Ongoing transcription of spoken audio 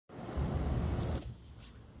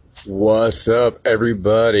What's up,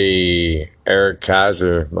 everybody? Eric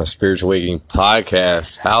Kaiser, my Spiritual Awakening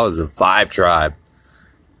podcast. How is the Vibe Tribe?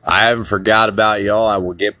 I haven't forgot about y'all. I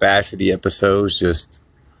will get back to the episodes. Just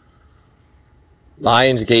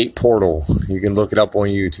Lionsgate Portal. You can look it up on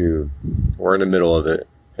YouTube. We're in the middle of it,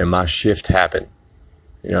 and my shift happened.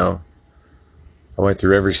 I went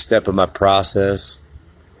through every step of my process.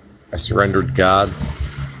 I surrendered to God. I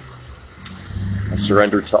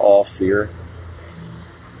surrendered to all fear.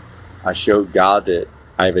 I showed God that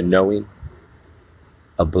I have a knowing,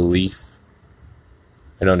 a belief,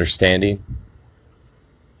 an understanding,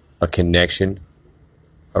 a connection,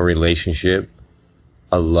 a relationship,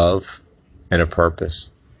 a love, and a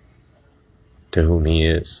purpose to whom He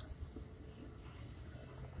is.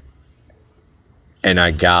 And I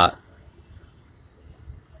got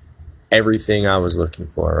everything I was looking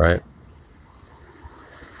for, right?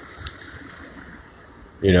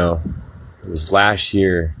 It was last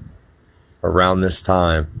year, around this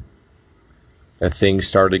time, that things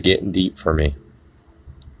started getting deep for me.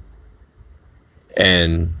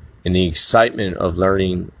 And in the excitement of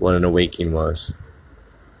learning what an awakening was,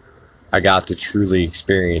 I got to truly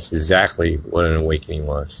experience exactly what an awakening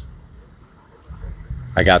was.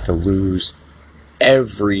 I got to lose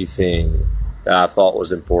everything that I thought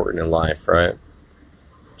was important in life, right?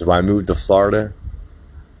 So when I moved to Florida,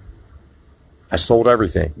 I sold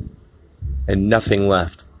everything and nothing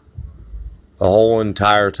left. The whole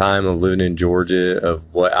entire time of living in Georgia, of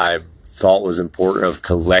what I thought was important, of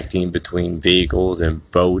collecting between vehicles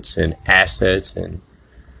and boats and assets and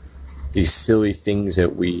these silly things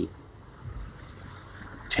that we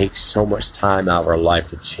take so much time out of our life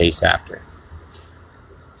to chase after.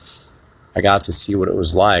 I got to see what it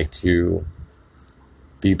was like to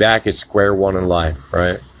be back at square one in life,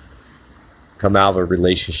 right? Come out of a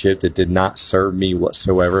relationship that did not serve me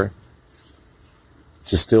whatsoever,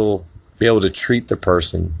 to still be able to treat the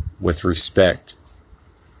person with respect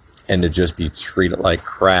and to just be treated like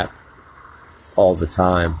crap all the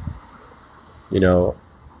time.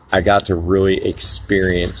 I got to really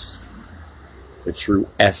experience the true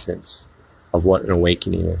essence of what an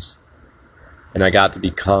awakening is. And I got to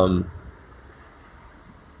become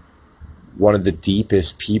one of the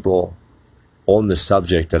deepest people on the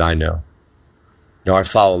subject that I know. I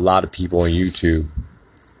follow a lot of people on YouTube,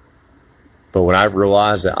 but when I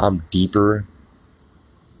realized that I'm deeper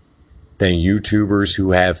than YouTubers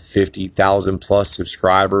who have 50,000 plus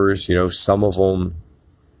subscribers, some of them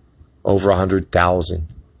over 100,000,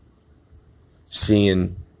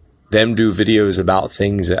 seeing them do videos about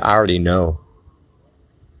things that I already know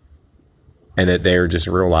and that they're just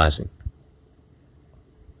realizing.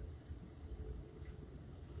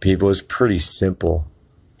 People, it's pretty simple.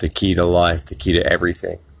 The key to life, the key to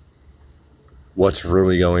everything. What's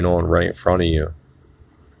really going on right in front of you.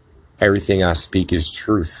 Everything I speak is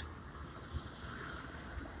truth.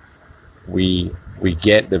 We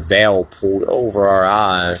get the veil pulled over our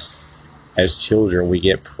eyes as children. We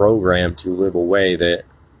get programmed to live a way that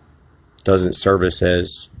doesn't serve us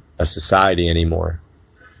as a society anymore.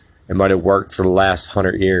 It might have worked for the last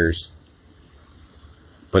 100 years,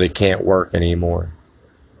 but it can't work anymore.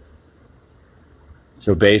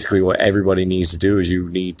 So basically what everybody needs to do is you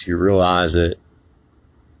need to realize that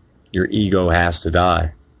your ego has to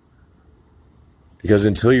die. Because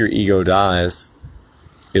until your ego dies,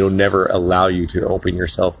 it'll never allow you to open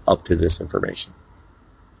yourself up to this information.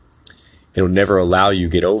 It'll never allow you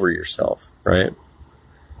to get over yourself, right?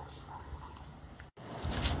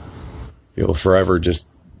 You'll forever just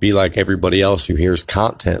be like everybody else who hears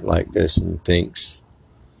content like this and thinks,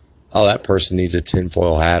 oh, that person needs a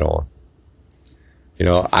tinfoil hat on.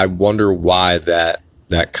 I wonder why that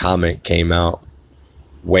comment came out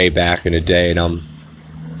way back in the day, and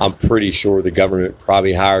I'm pretty sure the government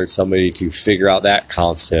probably hired somebody to figure out that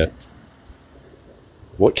concept.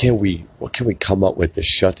 What can we come up with to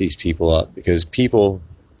shut these people up? Because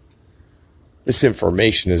this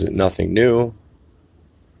information isn't nothing new.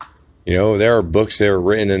 There are books that were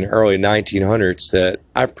written in the early 1900s that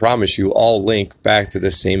I promise you all link back to the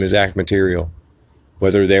same exact material.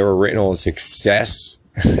 Whether they were written on success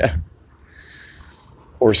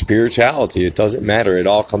or spirituality, it doesn't matter. It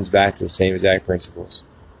all comes back to the same exact principles.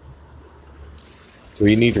 So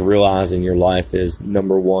you need to realize in your life is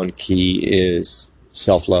number one key is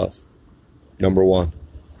self-love. Number one.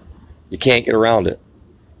 You can't get around it.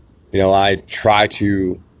 I try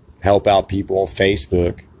to help out people on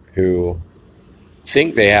Facebook who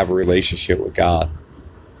think they have a relationship with God.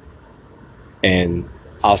 And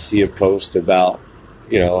I'll see a post about,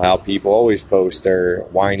 how people always post their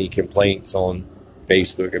whiny complaints on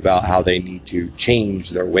Facebook about how they need to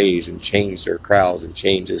change their ways and change their crowds and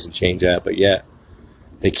change this and change that, but yet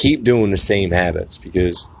they keep doing the same habits.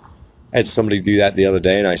 Because I had somebody do that the other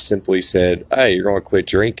day, and I simply said, hey, you're going to quit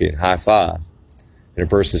drinking, high five. And a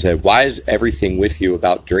person said, why is everything with you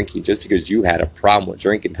about drinking? Just because you had a problem with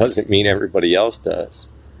drinking doesn't mean everybody else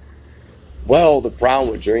does. Well, the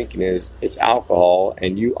problem with drinking is it's alcohol,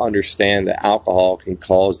 and you understand that alcohol can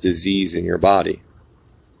cause disease in your body.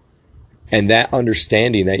 And that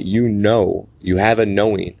understanding that you have a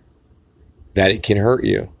knowing that it can hurt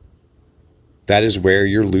you, that is where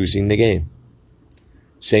you're losing the game.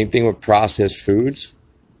 Same thing with processed foods,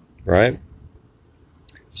 right?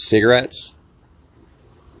 Cigarettes,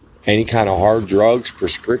 any kind of hard drugs,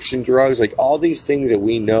 prescription drugs, like all these things that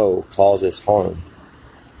we know cause us harm.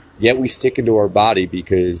 Yet we stick into our body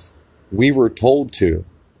because we were told to.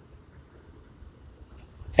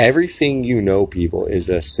 Everything you know, people, is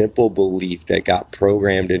a simple belief that got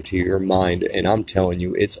programmed into your mind. And I'm telling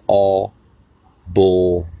you, it's all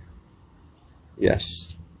bull.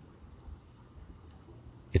 Yes.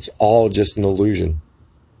 It's all just an illusion.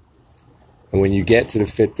 And when you get to the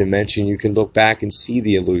fifth dimension, you can look back and see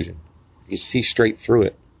the illusion. You can see straight through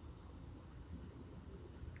it.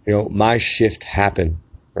 You know, my shift happened,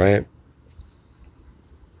 right?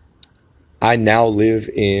 I now live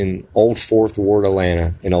in Old Fourth Ward,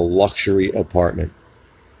 Atlanta, in a luxury apartment.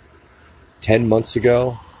 10 months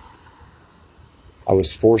ago, I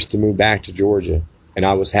was forced to move back to Georgia, and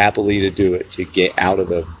I was happily to do it to get out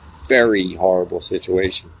of a very horrible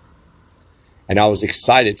situation. And I was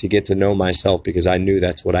excited to get to know myself because I knew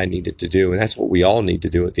that's what I needed to do, and that's what we all need to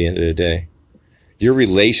do at the end of the day. Your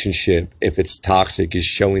relationship, if it's toxic, is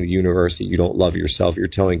showing the universe that you don't love yourself. You're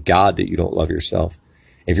telling God that you don't love yourself.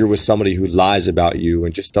 If you're with somebody who lies about you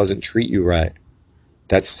and just doesn't treat you right,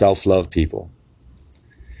 that's self-love, people.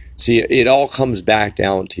 See, it all comes back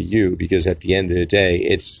down to you, because at the end of the day,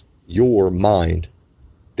 it's your mind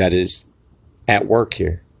that is at work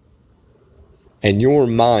here. And your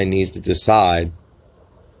mind needs to decide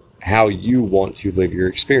how you want to live your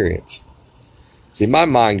experience. See, my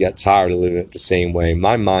mind got tired of living it the same way.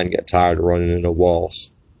 My mind got tired of running into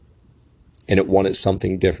walls. And it wanted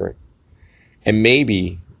something different. And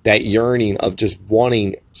maybe that yearning of just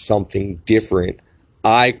wanting something different,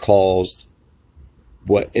 I caused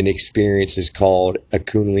what an experience is called a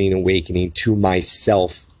Kundalini awakening to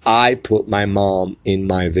myself. I put my mom in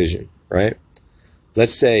my vision, right?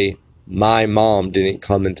 Let's say my mom didn't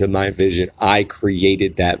come into my vision. I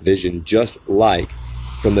created that vision, just like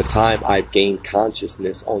from the time I've gained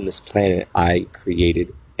consciousness on this planet, I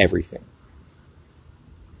created everything.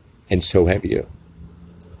 And so have you.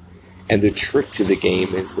 And the trick to the game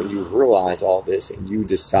is when you realize all this and you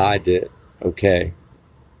decide that, okay,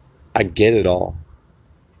 I get it all.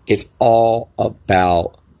 It's all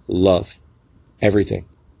about love. Everything.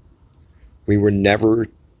 We were never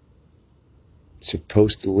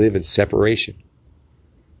supposed to live in separation.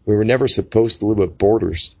 We were never supposed to live with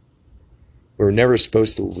borders. We were never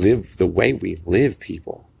supposed to live the way we live,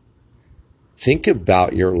 people. Think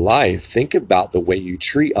about your life. Think about the way you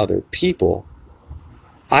treat other people.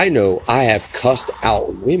 I know I have cussed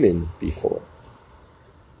out women before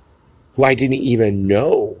who I didn't even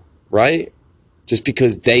know, right? Just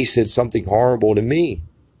because they said something horrible to me.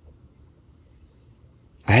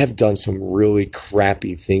 I have done some really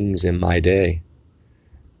crappy things in my day.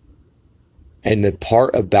 And the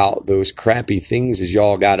part about those crappy things is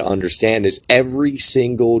y'all got to understand is every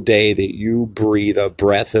single day that you breathe a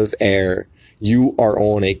breath of air, you are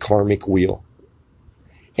on a karmic wheel.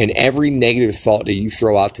 And every negative thought that you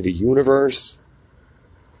throw out to the universe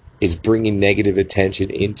is bringing negative attention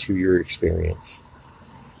into your experience.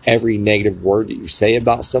 Every negative word that you say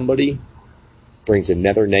about somebody brings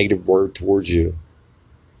another negative word towards you.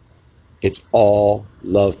 It's all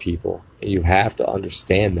love, people. And you have to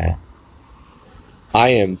understand that. I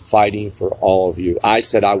am fighting for all of you. I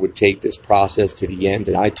said I would take this process to the end,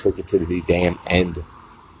 and I took it to the damn end.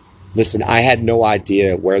 Listen, I had no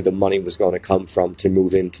idea where the money was going to come from to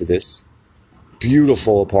move into this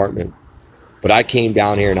beautiful apartment. But I came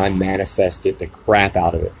down here and I manifested the crap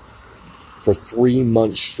out of it. For 3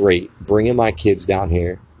 months straight, bringing my kids down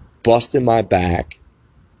here, busting my back,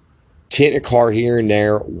 tinting a car here and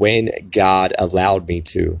there when God allowed me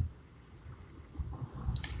to.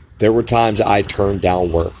 There were times I turned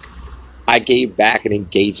down work. I gave back an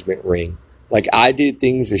engagement ring. Like, I did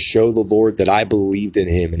things to show the Lord that I believed in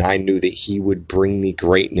him, and I knew that he would bring me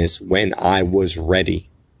greatness when I was ready.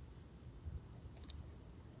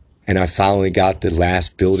 And I finally got the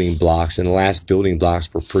last building blocks, and the last building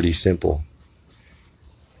blocks were pretty simple.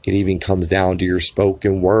 It even comes down to your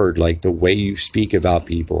spoken word, like the way you speak about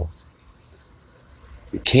people.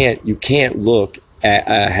 You can't look at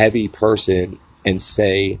a heavy person and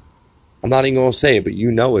say, I'm not even going to say it, but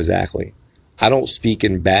you know exactly. I don't speak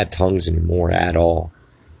in bad tongues anymore at all.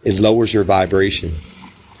 It lowers your vibration.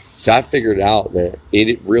 So I figured out that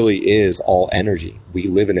it really is all energy. We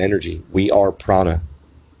live in energy. We are prana.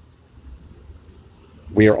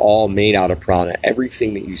 We are all made out of prana.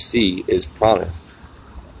 Everything that you see is prana.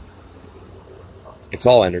 It's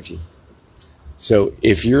all energy. So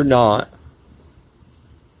if you're not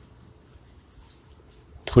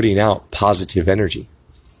putting out positive energy,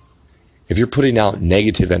 if you're putting out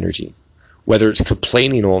negative energy, whether it's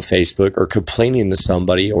complaining on Facebook or complaining to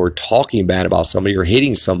somebody or talking bad about somebody or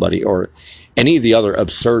hitting somebody or any of the other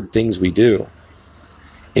absurd things we do,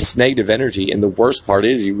 it's negative energy. And the worst part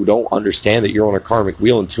is you don't understand that you're on a karmic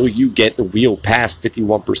wheel until you get the wheel past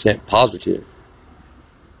 51% positive.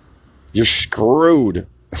 You're screwed.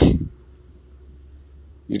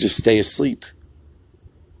 You just stay asleep.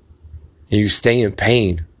 And you stay in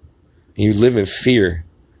pain. And you live in fear.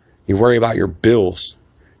 You worry about your bills.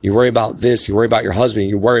 You worry about this. You worry about your husband.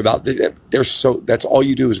 You worry about this. That's all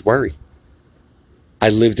you do is worry. I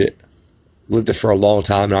lived it. Lived it for a long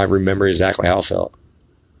time, and I remember exactly how I felt.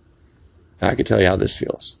 And I can tell you how this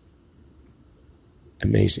feels.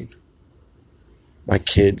 Amazing. My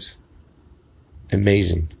kids.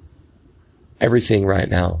 Amazing. Everything right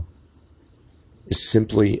now is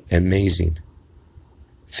simply amazing.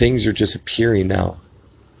 Things are just appearing now.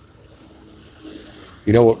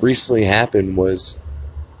 You know what recently happened was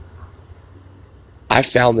I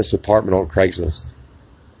found this apartment on Craigslist.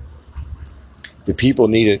 The people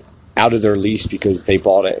needed out of their lease because they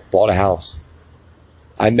bought a house.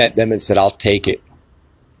 I met them and said, I'll take it.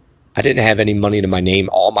 I didn't have any money to my name.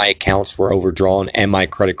 All my accounts were overdrawn and my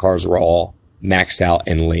credit cards were all maxed out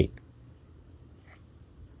and late.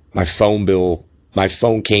 My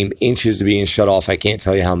phone came inches to being shut off. I can't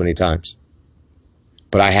tell you how many times.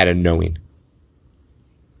 But I had a knowing.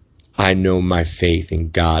 I know my faith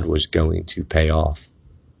in God was going to pay off.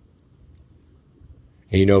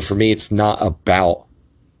 And you know, for me, it's not about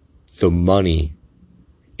the money.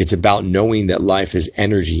 It's about knowing that life is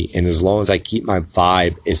energy. And as long as I keep my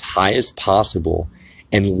vibe as high as possible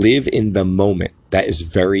and live in the moment, that is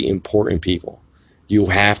very important, people. You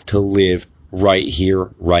have to live right here,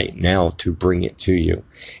 right now to bring it to you.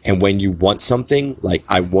 And when you want something, like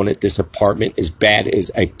I wanted this apartment as bad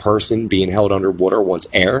as a person being held underwater wants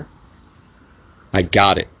air, I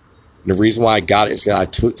got it. And the reason why I got it is because I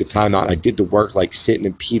took the time out and I did the work, like sitting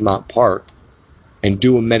in Piedmont Park and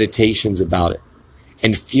doing meditations about it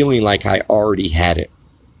and feeling like I already had it.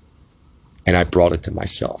 And I brought it to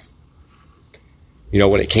myself. You know,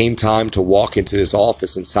 when it came time to walk into this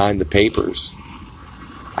office and sign the papers,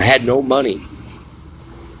 I had no money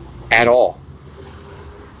at all.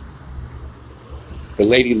 The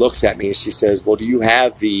lady looks at me and she says, well, do you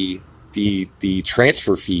have the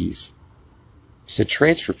transfer fees? I said,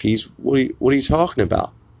 transfer fees? What are you talking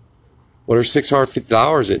about? Well, there's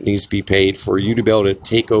 $650 that needs to be paid for you to be able to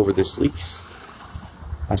take over this lease.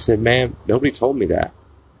 I said, ma'am, nobody told me that.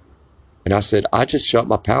 And I said, I just shut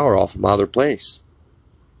my power off at my other place.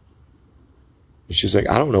 And she's like,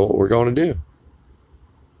 I don't know what we're going to do.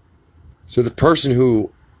 So the person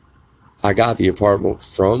who I got the apartment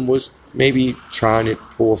from was maybe trying to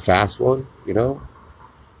pull a fast one, you know,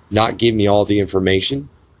 not give me all the information,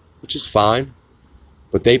 which is fine.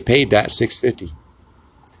 But they paid that $650.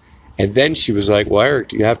 And then she was like, well, Eric,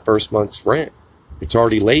 do you have first month's rent? It's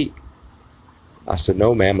already late. I said,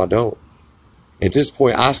 no, ma'am, I don't. At this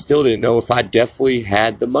point, I still didn't know if I definitely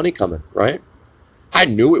had the money coming, right? I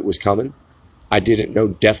knew it was coming. I didn't know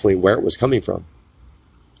definitely where it was coming from.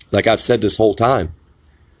 Like I've said this whole time,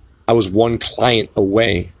 I was one client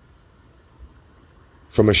away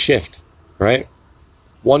from a shift, right?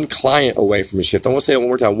 One client away from a shift. I want to say it one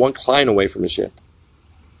more time. One client away from a shift.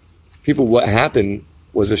 People, what happened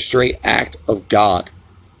was a straight act of God.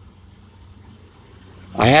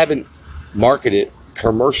 I haven't marketed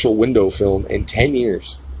commercial window film in 10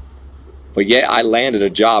 years, but yet I landed a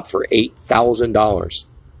job for $8,000.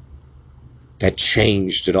 That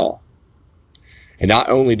changed it all. And not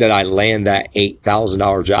only did I land that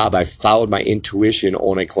 $8,000 job, I followed my intuition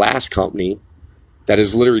on a glass company that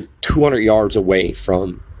is literally 200 yards away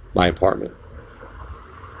from my apartment.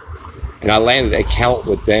 And I landed an account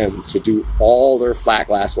with them to do all their flat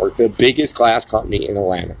glass work, the biggest glass company in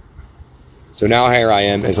Atlanta. So now here I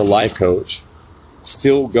am as a life coach,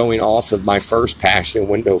 still going off of my first passion,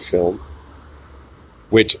 window film,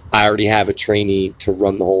 which I already have a trainee to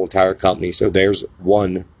run the whole entire company. So there's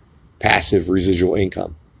one passive residual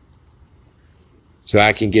income. so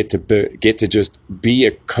I can get to just be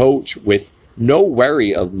a coach with no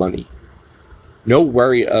worry of money, no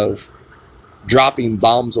worry of dropping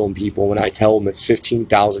bombs on people when I tell them it's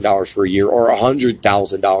 $15,000 for a year or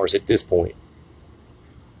 $100,000 at this point,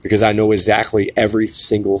 because I know exactly every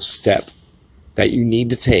single step that you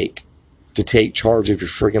need to take charge of your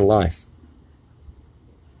friggin' life.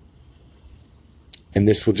 And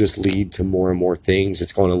this will just lead to more and more things.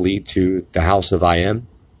 It's going to lead to the House of I Am.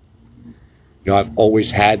 You know, I've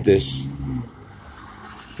always had this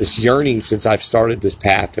yearning since I've started this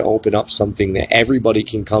path to open up something that everybody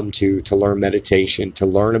can come to learn meditation, to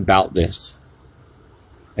learn about this.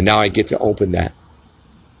 And now I get to open that,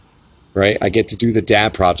 right? I get to do the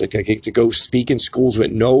Dad Project. I get to go speak in schools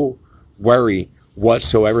with no worry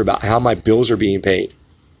whatsoever about how my bills are being paid.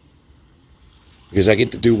 Because I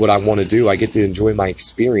get to do what I want to do. I get to enjoy my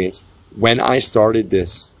experience. When I started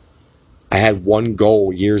this, I had one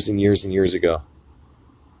goal years and years and years ago.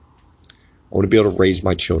 I want to be able to raise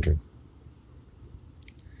my children.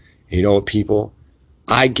 And you know what, people?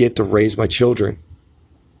 I get to raise my children.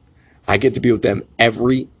 I get to be with them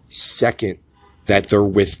every second that they're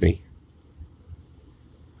with me.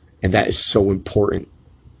 And that is so important.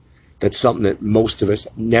 That's something that most of us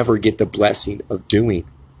never get the blessing of doing.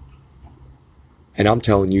 And I'm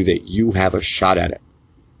telling you that you have a shot at it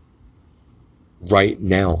right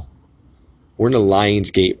now. We're in the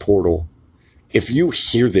Lionsgate portal. If you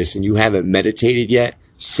hear this and you haven't meditated yet,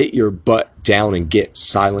 sit your butt down and get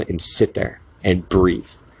silent and sit there and breathe.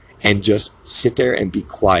 And just sit there and be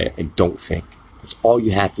quiet and don't think. That's all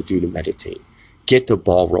you have to do to meditate. Get the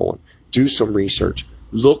ball rolling. Do some research.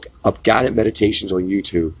 Look up guided meditations on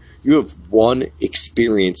YouTube. You have one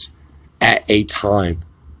experience at a time.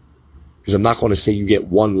 Because I'm not going to say you get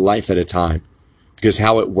one life at a time. Because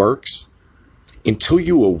how it works, until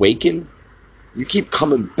you awaken, you keep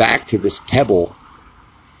coming back to this pebble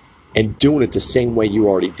and doing it the same way you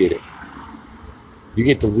already did it. You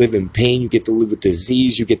get to live in pain, you get to live with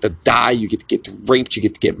disease, you get to die, you get raped, you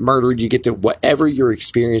get to get murdered, you get to whatever your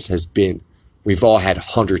experience has been. We've all had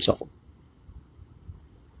hundreds of them.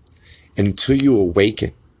 And until you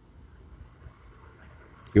awaken,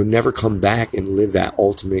 you'll never come back and live that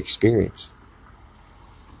ultimate experience.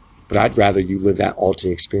 But I'd rather you live that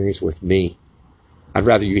ultimate experience with me. I'd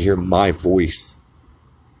rather you hear my voice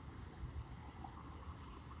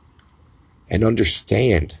and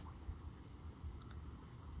understand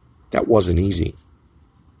that wasn't easy.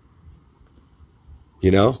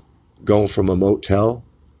 You know, going from a motel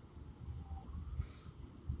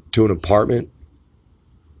to an apartment,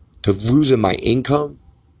 to losing my income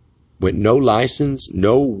with no license,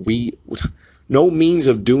 no means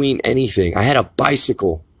of doing anything. I had a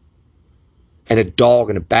bicycle and a dog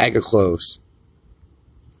and a bag of clothes.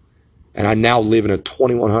 And I now live in a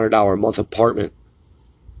 $2,100 a month apartment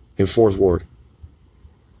in 4th Ward.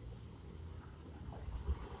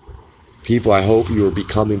 People, I hope you are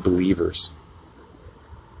becoming believers.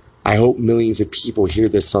 I hope millions of people hear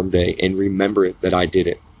this someday and remember it that I did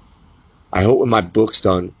it. I hope when my book's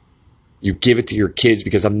done, you give it to your kids,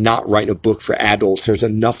 because I'm not writing a book for adults. There's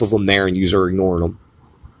enough of them there and you're ignoring them.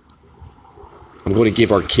 I'm going to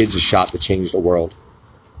give our kids a shot to change the world.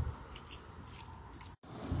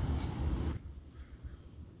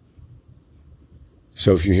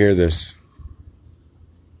 So if you hear this,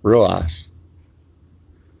 realize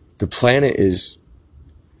the planet is,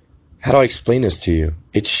 how do I explain this to you?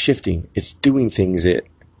 It's shifting. It's doing things that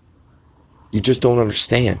you just don't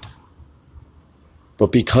understand.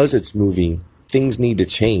 But because it's moving, things need to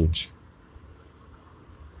change.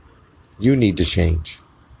 You need to change.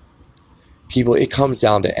 People, it comes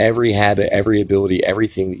down to every habit, every ability,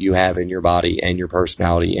 everything that you have in your body and your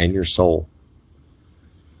personality and your soul.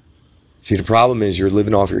 See, the problem is you're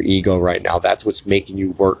living off your ego right now. That's what's making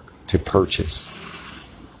you work to purchase.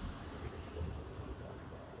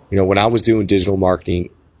 You know, when I was doing digital marketing,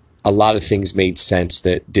 a lot of things made sense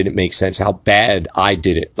that didn't make sense. How bad I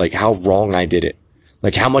did it, like how wrong I did it,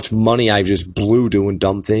 like how much money I just blew doing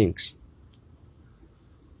dumb things.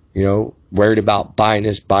 You know, worried about buying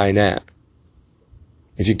this, buying that.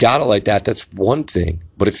 If you got it like that, that's one thing.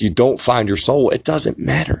 But if you don't find your soul, it doesn't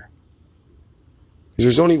matter. Because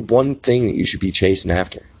there's only one thing that you should be chasing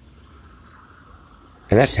after.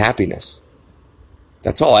 And that's happiness.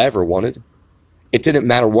 That's all I ever wanted. It didn't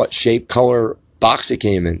matter what shape, color, box it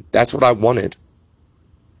came in. That's what I wanted.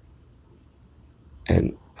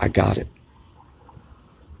 And I got it.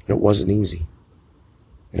 And it wasn't easy.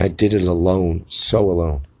 And I did it alone, so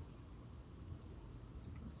alone.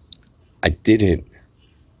 I did it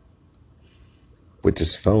with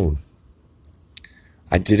this phone.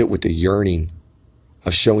 I did it with the yearning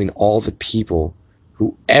of showing all the people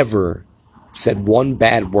who ever said one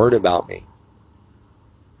bad word about me,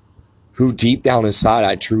 who deep down inside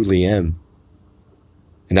I truly am,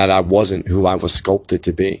 and that I wasn't who I was sculpted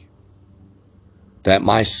to be, that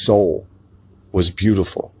my soul was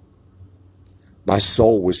beautiful, my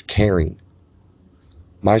soul was caring,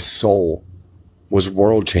 my soul was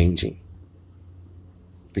world-changing,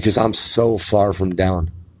 because I'm so far from down.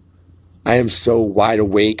 I am so wide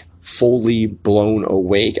awake, fully blown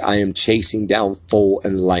awake. I am chasing down full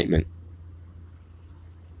enlightenment.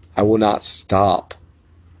 I will not stop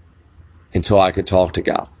until I can talk to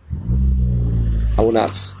God. I will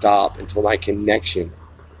not stop until my connection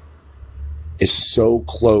is so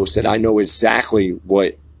close that I know exactly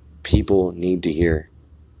what people need to hear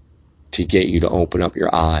to get you to open up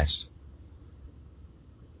your eyes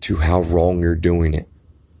to how wrong you're doing it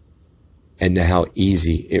and to how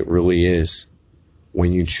easy it really is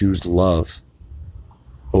when you choose love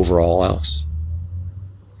over all else.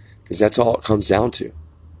 Because that's all it comes down to.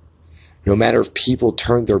 No matter if people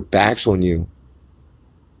turn their backs on you,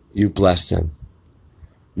 you bless them.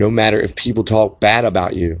 No matter if people talk bad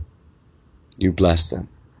about you, you bless them.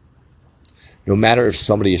 No matter if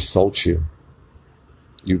somebody assaults you,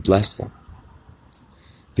 you bless them.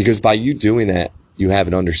 Because by you doing that, you have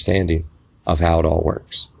an understanding of how it all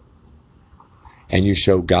works. And you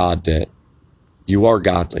show God that you are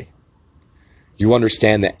godly. You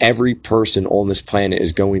understand that every person on this planet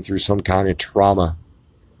is going through some kind of trauma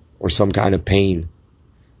or some kind of pain.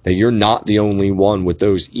 That you're not the only one with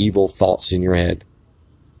those evil thoughts in your head.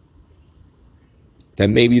 That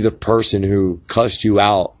maybe the person who cussed you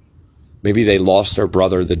out, maybe they lost their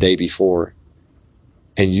brother the day before,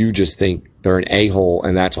 and you just think they're an a-hole,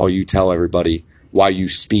 and that's all you tell everybody while you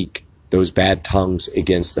speak those bad tongues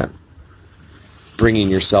against them, bringing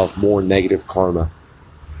yourself more negative karma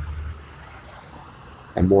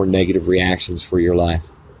and more negative reactions for your life.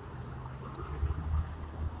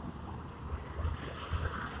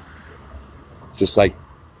 Just like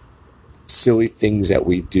silly things that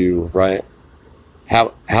we do, right?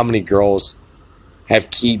 How many girls have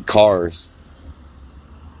keyed cars?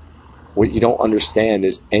 What you don't understand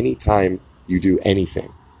is anytime you do anything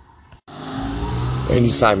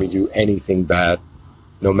bad,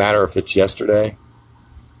 no matter if it's yesterday,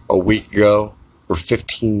 a week ago, or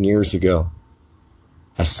 15 years ago,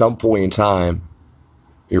 at some point in time,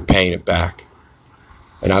 you're paying it back.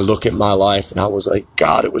 And I look at my life and I was like,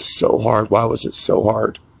 God, it was so hard. Why was it so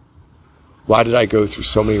hard? Why did I go through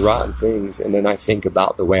so many rotten things? And then I think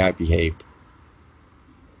about the way I behaved.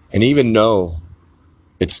 And even though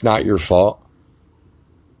it's not your fault,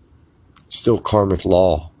 it's still karmic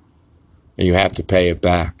law. And you have to pay it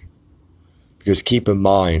back. Because keep in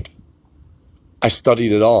mind, I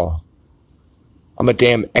studied it all. I'm a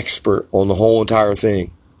damn expert on the whole entire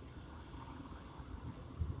thing.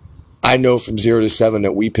 I know from 0 to 7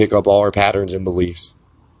 that we pick up all our patterns and beliefs.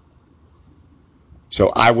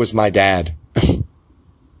 So I was my dad,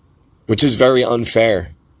 which is very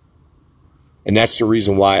unfair. And that's the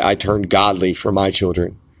reason why I turned godly for my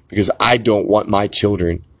children, because I don't want my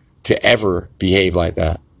children to ever behave like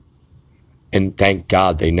that. And thank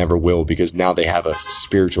God they never will, because now they have a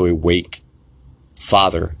spiritually awake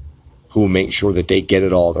father who will make sure that they get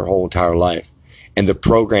it all their whole entire life. And the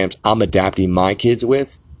programs I'm adapting my kids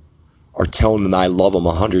with are telling them I love them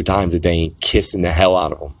 100 times a day and kissing the hell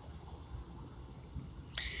out of them.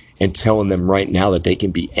 And telling them right now that they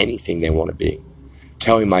can be anything they want to be.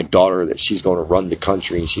 Telling my daughter that she's going to run the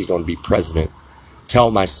country and she's going to be president.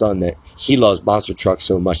 Telling my son that he loves monster trucks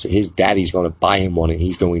so much that his daddy's going to buy him one and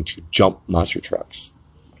he's going to jump monster trucks.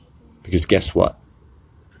 Because guess what?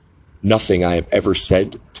 Nothing I have ever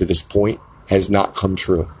said to this point has not come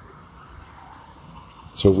true.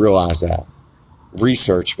 So realize that.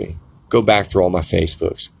 Research me. Go back through all my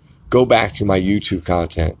Facebooks. Go back through my YouTube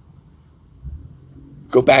content.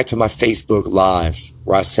 Go back to my Facebook lives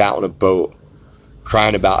where I sat on a boat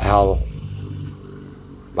crying about how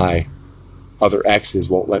my other exes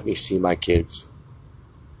won't let me see my kids.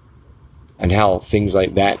 And how things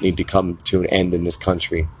like that need to come to an end in this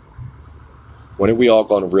country. When are we all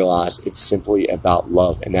going to realize it's simply about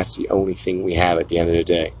love, and that's the only thing we have at the end of the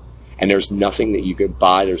day? And there's nothing that you can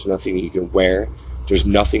buy, there's nothing that you can wear, there's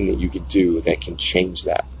nothing that you can do that can change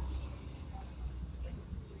that.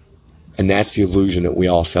 And that's the illusion that we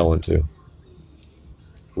all fell into.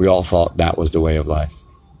 We all thought that was the way of life.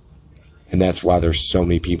 And that's why there's so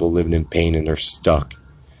many people living in pain and they're stuck.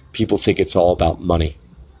 People think it's all about money.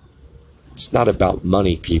 It's not about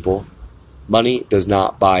money, people. Money does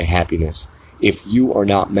not buy happiness. If you are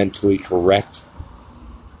not mentally correct,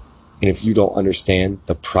 and if you don't understand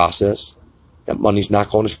the process, that money's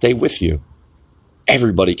not going to stay with you.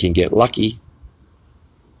 Everybody can get lucky.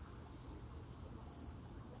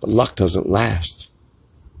 But luck doesn't last.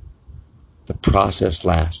 The process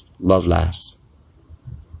lasts. Love lasts.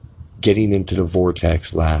 Getting into the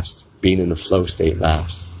vortex lasts. Being in the flow state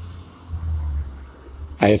lasts.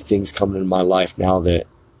 I have things coming in my life now that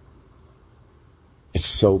it's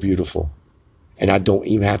so beautiful. And I don't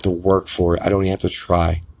even have to work for it. I don't even have to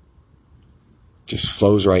try. It just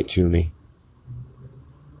flows right to me.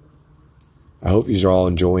 I hope you are all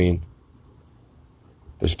enjoying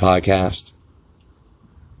this podcast.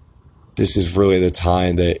 This is really the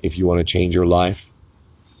time that if you want to change your life,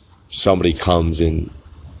 somebody comes and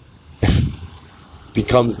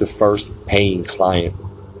becomes the first paying client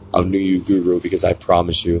of New You Guru, because I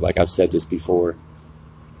promise you, like I've said this before,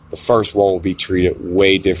 the first one will be treated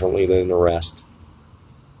way differently than the rest.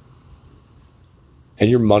 And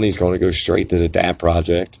your money's going to go straight to the DAP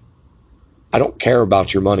project. I don't care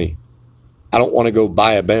about your money. I don't want to go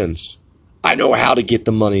buy a Benz. I know how to get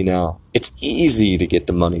the money now. It's easy to get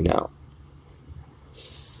the money now.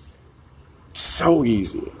 It's so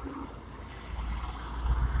easy.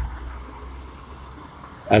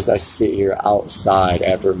 As I sit here outside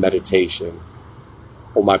after meditation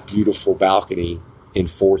on my beautiful balcony in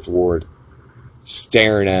 4th Ward,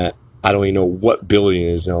 staring at, I don't even know what building it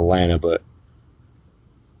is in Atlanta, but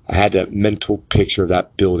I had that mental picture of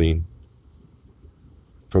that building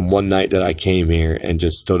from one night that I came here and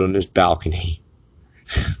just stood on this balcony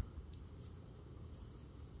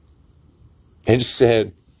and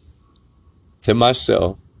said to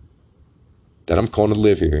myself that I'm going to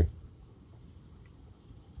live here.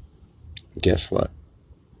 Guess what?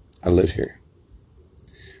 I live here.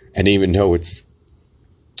 And even though it's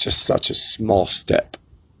just such a small step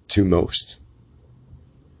to most,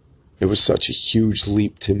 it was such a huge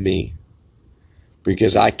leap to me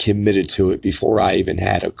because I committed to it before I even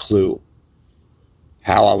had a clue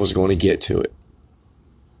how I was going to get to it.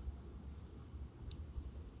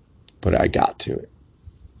 But I got to it.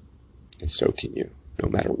 And so can you, no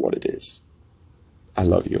matter what it is. I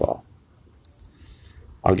love you all.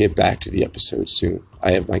 I'll get back to the episode soon.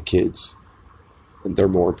 I have my kids, and they're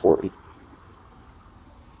more important.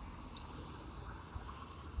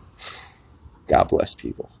 God bless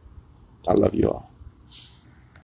people. I love you all.